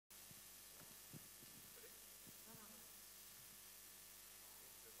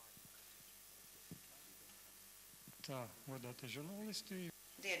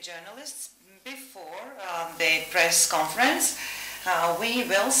Dear journalists, before the press conference, we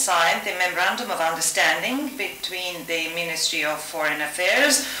will sign the Memorandum of Understanding between the Ministry of Foreign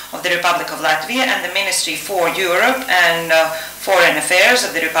Affairs of the Republic of Latvia and the Ministry for Europe and Foreign Affairs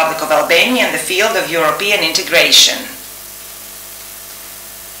of the Republic of Albania in the field of European integration.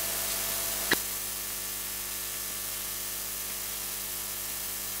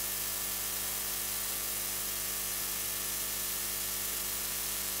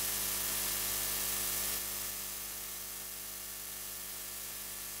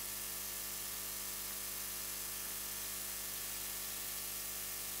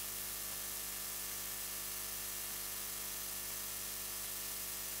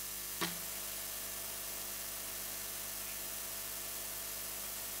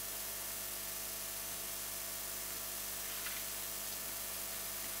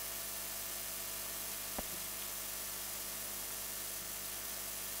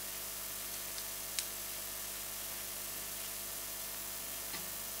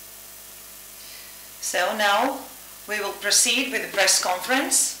 So now we will proceed with the press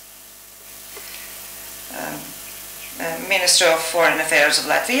conference. Minister of Foreign Affairs of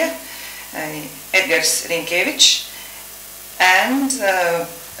Latvia, Edgars Rinkēvičs, and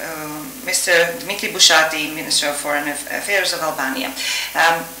Mr. Ditmir Bushati, Minister of Foreign Affairs of Albania.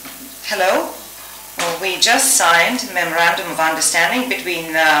 Hello. We just signed a Memorandum of Understanding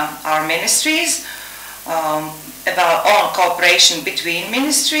between our ministries on cooperation between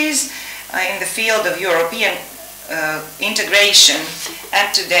ministries in the field of European integration,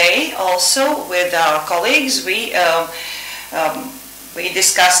 and today also with our colleagues we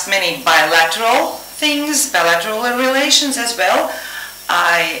discussed many bilateral things, bilateral relations as well,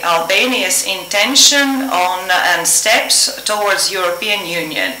 Albania's intention on and steps towards European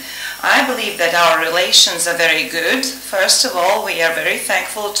Union. I believe that our relations are very good. First of all, we are very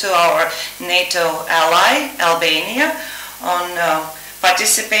thankful to our NATO ally, Albania, on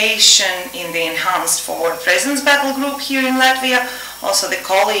participation in the Enhanced Forward Presence Battle Group here in Latvia. Also the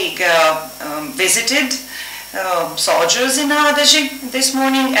colleague visited soldiers in Adaži this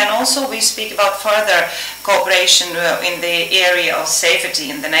morning, and also we speak about further cooperation in the area of safety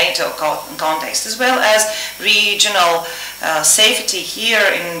in the NATO context, as well as regional safety here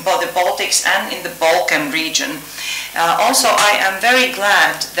in both the Baltics and in the Balkan region. Also, I am very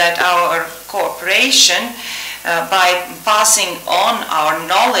glad that our cooperation by passing on our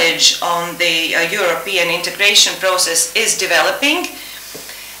knowledge on the European integration process is developing,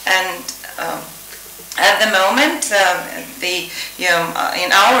 and at the moment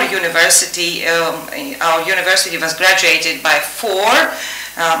in our university was graduated by 4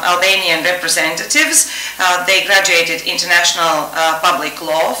 Albanian representatives. They graduated International Public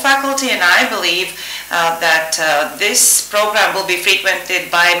Law faculty, and I believe that this program will be frequented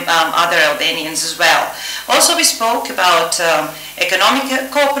by other Albanians as well. Also, we spoke about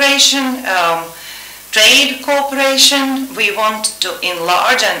economic cooperation, trade cooperation. We want to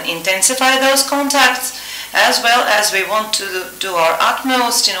enlarge and intensify those contacts, as well as we want to do our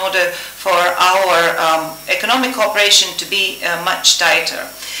utmost in order for our economic cooperation to be much tighter.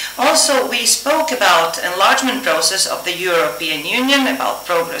 Also, we spoke about enlargement process of the European Union, about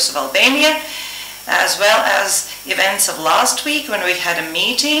progress of Albania, as well as events of last week when we had a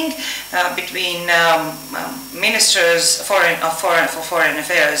meeting between ministers for foreign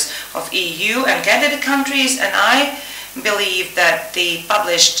affairs of EU and candidate countries, and I believe that the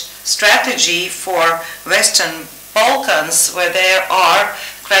published strategy for Western Balkans, where there are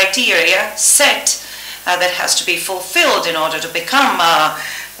criteria set that has to be fulfilled in order to become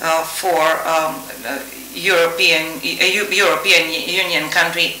European Union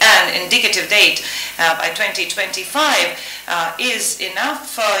country, and indicative date by 2025 is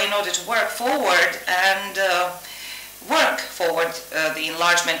enough in order to work forward and the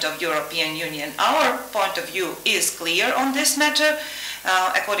enlargement of European Union. Our point of view is clear on this matter.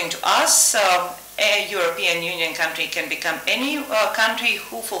 According to us, a European Union country can become any country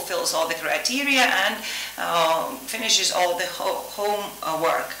who fulfills all the criteria and finishes all the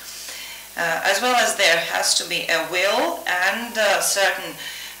homework. As well as there has to be a will and certain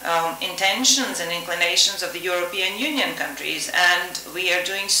intentions and inclinations of the European Union countries, and we are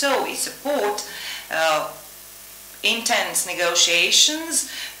doing so. We support intense negotiations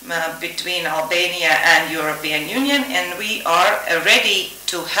between Albania and European Union, and we are ready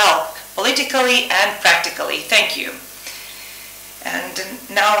to help politically and practically. Thank you. And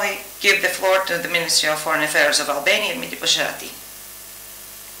now I give the floor to the Ministry of Foreign Affairs of Albania, Mr. Bushati.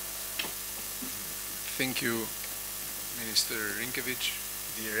 Thank you, Minister Rinkēvičs,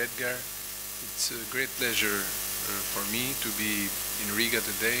 dear Edgar. It's a great pleasure for me to be in Riga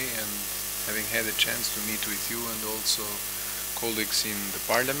today and having had a chance to meet with you and also colleagues in the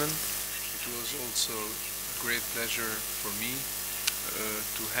parliament. It was also a great pleasure for me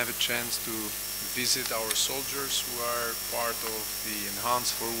to have a chance to visit our soldiers who are part of the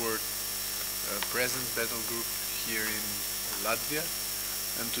Enhanced Forward Presence Battle Group here in Latvia,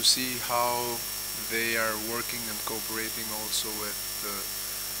 and to see how they are working and cooperating also with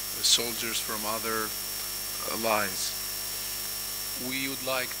soldiers from other allies. We would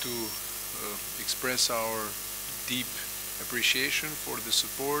like to express our deep appreciation for the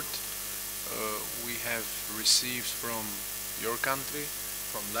support we have received from your country,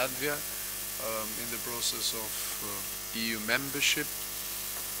 from Latvia, in the process of EU membership.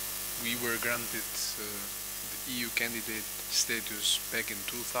 We were granted the EU candidate status back in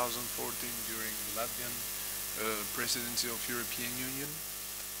 2014 during the Latvian presidency of European Union,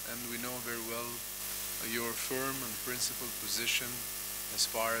 and we know very well your firm and principled position as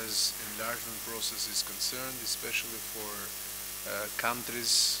far as enlargement process is concerned, especially for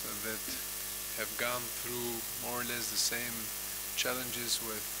countries that have gone through more or less the same challenges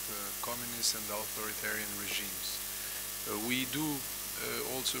with communist and authoritarian regimes. We do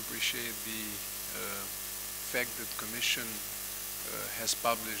also appreciate the fact that the Commission has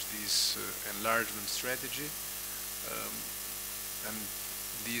published this enlargement strategy, and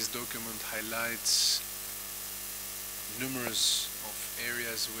this document highlights numerous of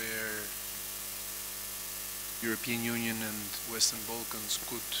areas where European Union and Western Balkans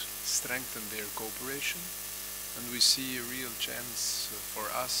could strengthen their cooperation, and we see a real chance for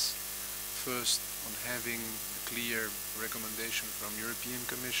us first on having a clear recommendation from European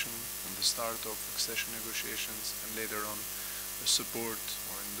Commission on the start of accession negotiations, and later on a support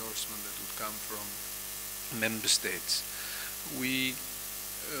or endorsement that would come from member states. We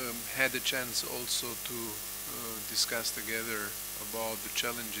had a chance also to discuss together about the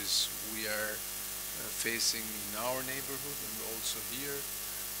challenges we are facing in our neighborhood and also here,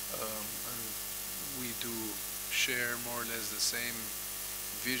 and we do share more or less the same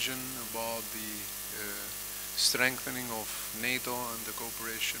vision about the strengthening of NATO and the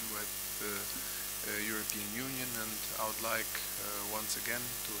cooperation with the European Union, and I would like once again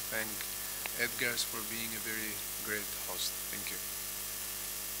to thank Edgars for being a very great host. Thank you.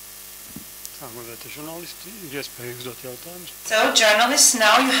 So, journalists,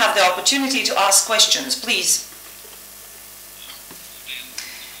 now you have the opportunity to ask questions, please.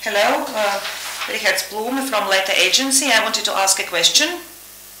 Hello, Rinkēvičs from Letter Agency. I wanted to ask a question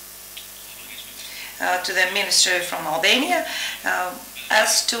to the Minister from Albania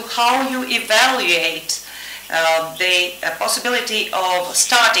as to how you evaluate the possibility of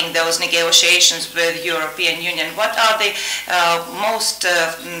starting those negotiations with European Union. What are the most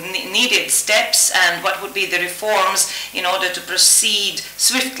needed steps, and what would be the reforms in order to proceed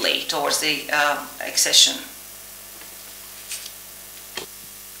swiftly towards the accession?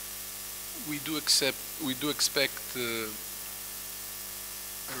 We do expect a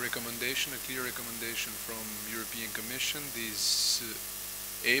recommendation, a clear recommendation from European Commission this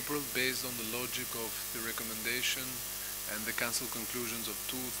April, based on the logic of the recommendation and the Council conclusions of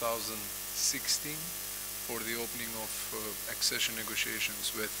 2016 for the opening of accession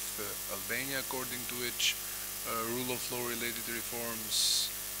negotiations with Albania, according to which rule of law related reforms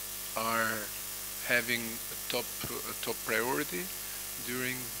are having a top priority.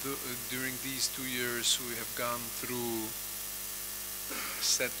 During these 2 years we have gone through a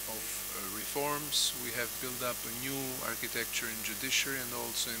set of reforms. We have built up a new architecture in judiciary and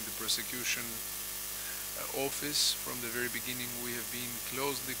also in the prosecution office. From the very beginning we have been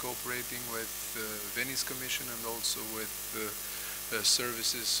closely cooperating with the Venice Commission and also with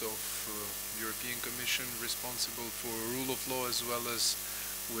services of European Commission responsible for rule of law, as well as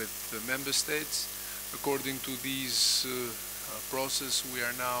with the member states. According to these process, we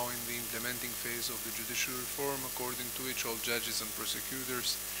are now in the implementing phase of the judicial reform, according to which all judges and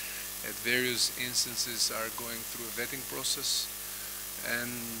prosecutors at various instances are going through a vetting process,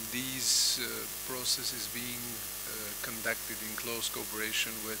 and this process is being conducted in close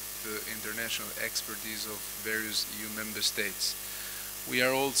cooperation with the international expertise of various EU member states. We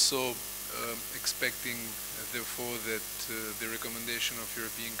are also expecting, therefore, that the recommendation of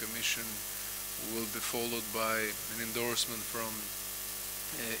European Commission will be followed by an endorsement from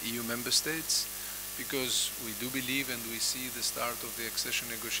EU member states, because we do believe and we see the start of the accession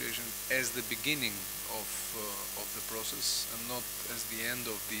negotiation as the beginning of the process and not as the end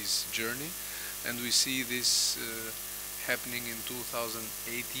of this journey, and we see this happening in 2018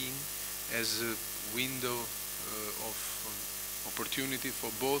 as a window of opportunity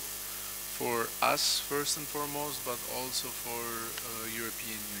for both for us first and foremost, but also for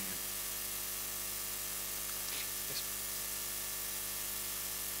European Union.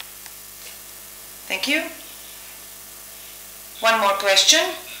 Thank you. One more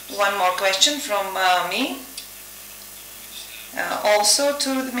question from me. Also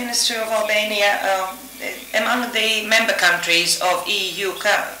to the Ministry of Albania, among the member countries of EU,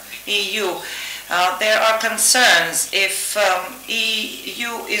 there are concerns if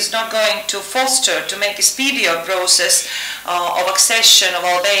EU is not going to foster, to make a speedier process of accession of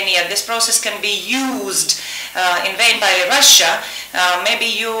Albania. This process can be used in vain by Russia. Maybe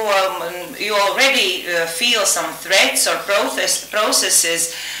you already feel some threats or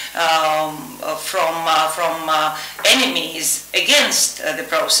processes from enemies against the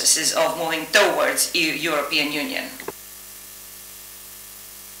processes of moving towards European Union.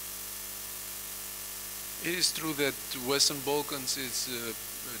 It is true that Western Balkans is a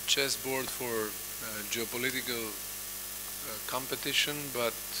chessboard for geopolitical competition,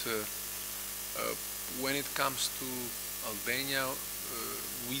 but when it comes to Albania,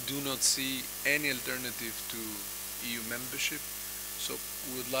 we do not see any alternative to EU membership. So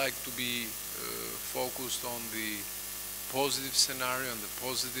we would like to be focused on the positive scenario and the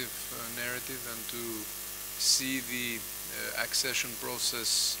positive narrative, and to see the accession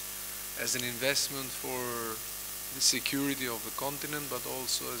process as an investment for the security of the continent, but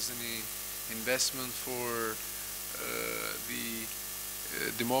also as an investment for the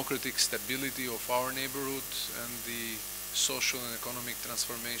democratic stability of our neighborhood and the social and economic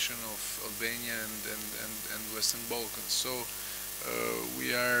transformation of Albania and Western Balkans. So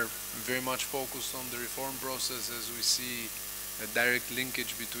we are very much focused on the reform process, as we see a direct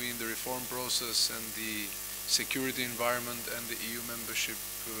linkage between the reform process and the security environment and the EU membership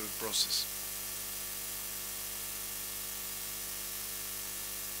process.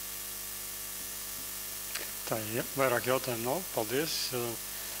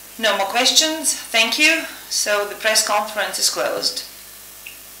 No more questions. Thank you. So the press conference is closed.